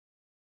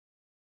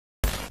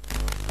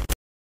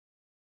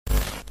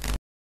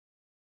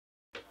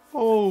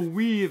Oh,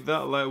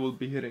 that light will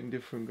be hitting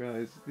different,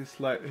 guys. This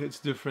light hits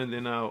differently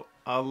now.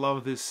 I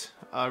love this.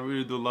 I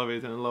really do love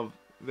it, and I love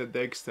the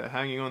decks that are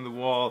hanging on the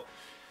wall.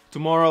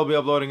 Tomorrow I'll be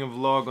uploading a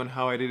vlog on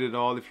how I did it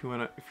all. If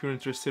you're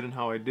interested in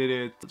how I did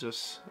it,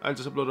 I'll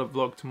just upload a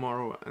vlog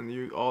tomorrow, and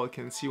you all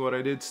can see what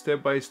I did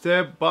step by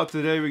step. But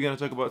today we're gonna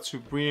talk about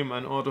Supreme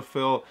and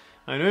Autofill.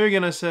 I know you're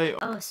gonna say,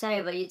 oh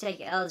sorry, but you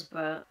take L's,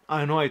 bro.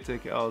 I know I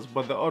take L's,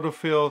 but the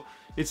Autofill,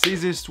 it's the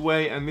easiest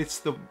way, and it's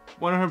the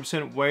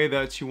 100% way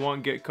that you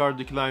won't get card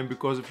decline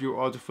because of your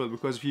Autofill.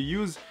 Because if you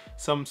use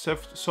some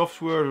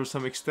software or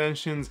some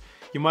extensions,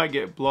 you might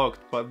get blocked.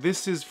 But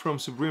this is from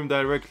Supreme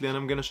directly, and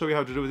I'm gonna show you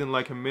how to do it in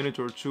like a minute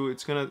or two.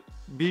 It's gonna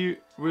be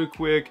real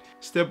quick,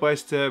 step by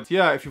step.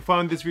 Yeah, if you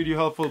found this video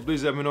helpful,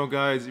 please let me know,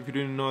 guys, if you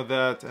didn't know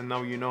that and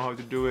now you know how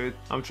to do it.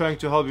 I'm trying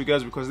to help you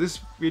guys because this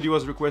video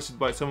was requested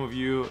by some of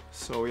you.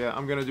 So yeah,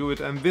 I'm gonna do it,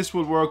 and this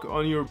will work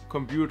on your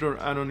computer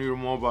and on your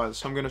mobile.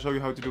 So I'm gonna show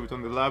you how to do it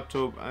on the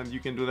laptop, and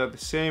you can do that the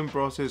same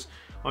process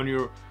on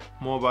your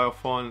mobile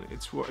phone.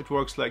 It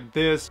works like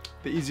this,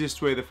 the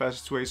easiest way, the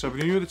fastest way. So if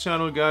you're new to the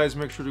channel, guys,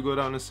 make sure to go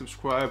down and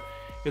subscribe.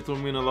 It will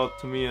mean a lot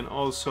to me. And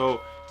also,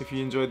 if you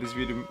enjoyed this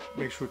video,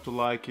 make sure to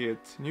like it.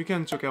 And you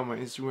can check out my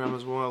Instagram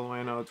as well.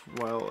 Why not?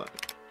 While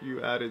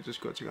you at it,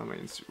 just go check out my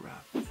Instagram.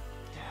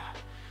 Yeah.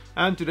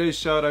 And today's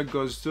shout out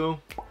goes to,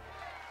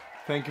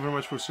 thank you very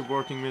much for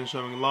supporting me and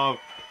showing love.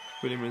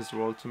 Really means the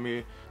world to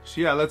me.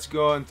 So yeah, let's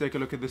go and take a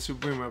look at the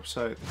Supreme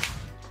website.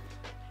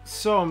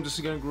 So I'm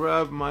just gonna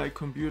grab my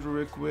computer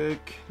real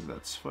quick.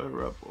 Let's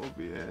fire up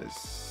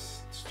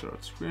OBS,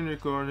 start screen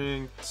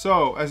recording.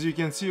 So as you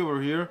can see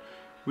over here,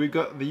 we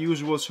got the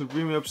usual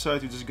Supreme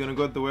website. You're just gonna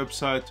go to the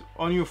website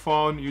on your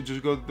phone. You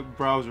just go to the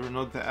browser,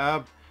 not the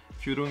app.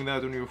 If you're doing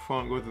that on your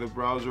phone, go to the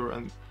browser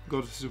and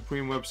go to the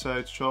Supreme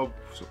website, shop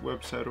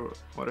website or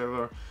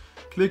whatever.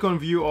 Click on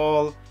view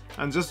all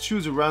and just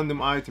choose a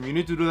random item. You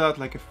need to do that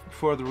like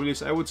before the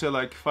release. I would say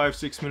like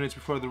 5-6 minutes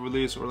before the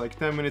release, or like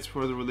 10 minutes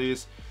before the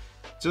release.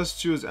 Just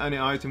choose any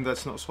item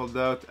that's not sold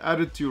out, add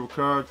it to your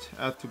cart,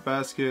 add to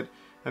basket,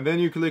 and then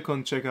you click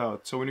on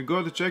checkout. So when you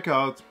go to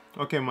checkout,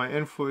 okay, my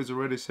info is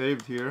already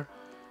saved here,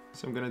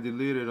 so I'm gonna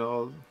delete it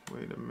all.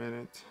 Wait a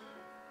minute.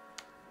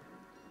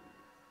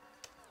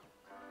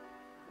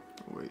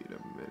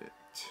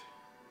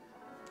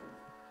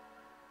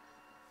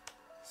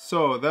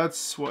 So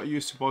that's what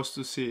you're supposed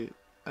to see,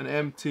 an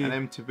empty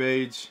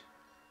page.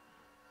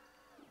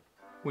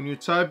 When you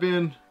type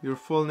in your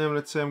full name,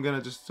 let's say I'm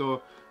gonna just do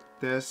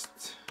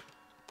test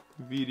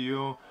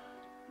video,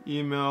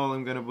 email,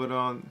 I'm gonna put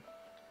on,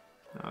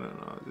 I don't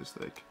know,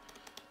 just like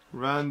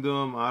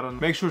random, I don't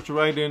know. Make sure to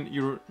write in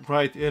your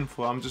right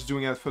info. I'm just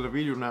doing that for the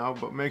video now,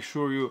 but make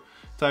sure you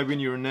type in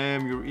your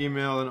name, your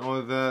email and all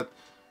of that,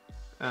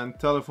 and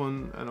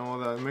telephone and all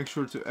that. Make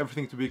sure to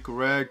everything to be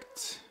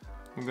correct.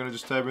 I'm gonna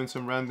just type in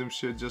some random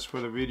shit just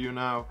for the video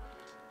now.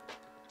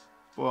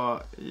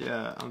 But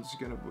yeah, I'm just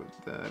gonna put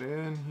that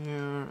in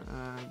here,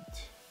 and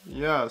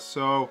yeah,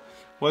 so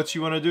what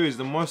you want to do is,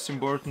 the most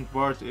important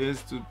part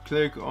is to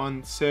click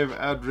on save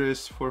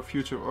address for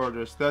future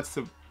orders. That's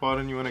the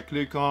button you want to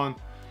click on.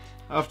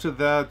 After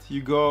that,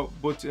 you go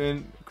put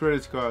in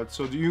credit card.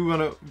 So do you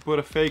want to put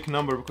a fake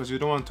number because you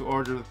don't want to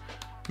order?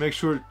 Make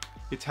sure,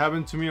 it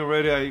happened to me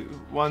already. I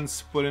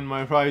once put in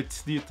my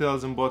right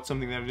details and bought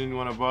something that I didn't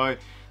want to buy.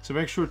 So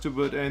make sure to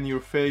put in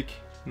your fake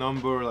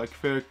number, like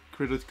fake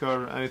credit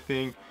card or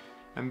anything,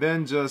 and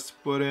then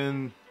just put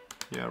in,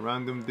 yeah,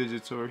 random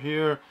digits over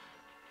here.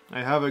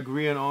 I have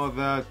agree and all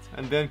that,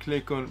 and then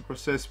click on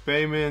process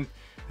payment,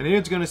 and here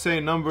it's gonna say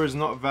number is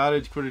not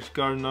valid, credit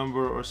card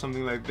number or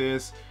something like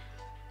this,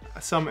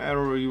 some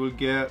error you will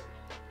get.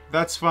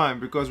 That's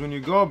fine, because when you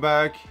go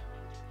back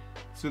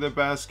to the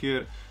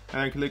basket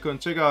and click on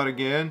checkout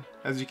again,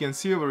 as you can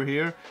see over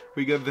here,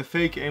 we get the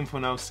fake info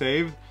now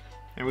saved,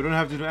 and we don't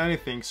have to do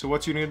anything. So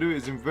what you're gonna do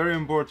is very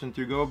important.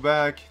 You go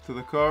back to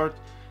the cart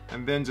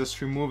and then just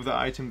remove the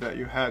item that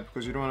you had,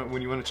 because you don't want to, when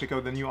you want to check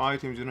out the new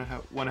items, you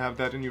don't want to have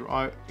that in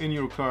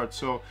your cart.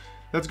 So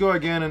let's go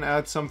again and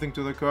add something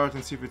to the cart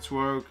and see if it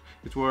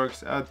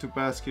works. Add to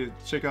basket,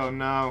 check out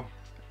now.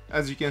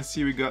 As you can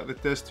see, we got the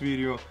test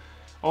video,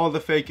 all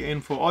the fake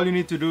info. All you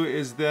need to do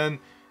is then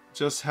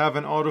just have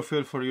an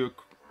autofill for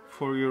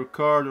your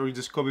card, or you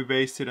just copy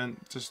paste it and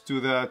just do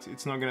that.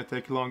 It's not gonna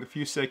take long, a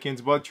few seconds,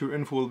 but your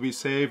info will be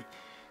saved.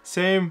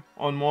 Same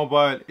on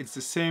mobile, it's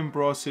the same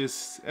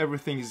process,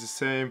 everything is the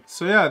same.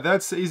 So yeah,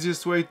 that's the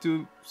easiest way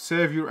to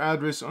save your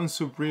address on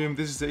Supreme.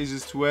 This is the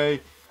easiest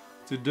way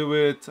to do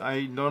it.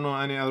 I don't know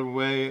any other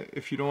way.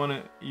 If you don't want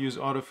to use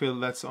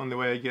autofill, that's the only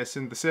way, I guess,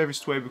 in the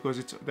safest way, because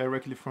it's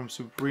directly from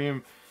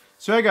Supreme.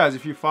 So yeah guys,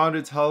 if you found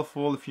it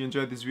helpful, if you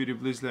enjoyed this video,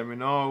 please let me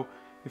know.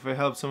 If I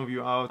helped some of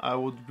you out, I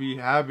would be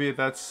happy.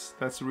 That's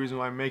the reason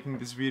why I'm making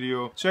this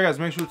video. So yeah guys,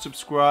 make sure to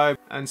subscribe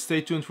and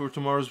stay tuned for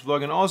tomorrow's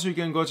vlog. And also you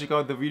can go check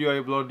out the video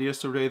I uploaded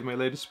yesterday, my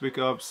latest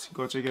pickups.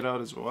 Go check it out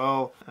as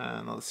well.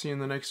 And I'll see you in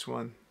the next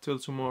one. Till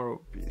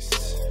tomorrow, peace.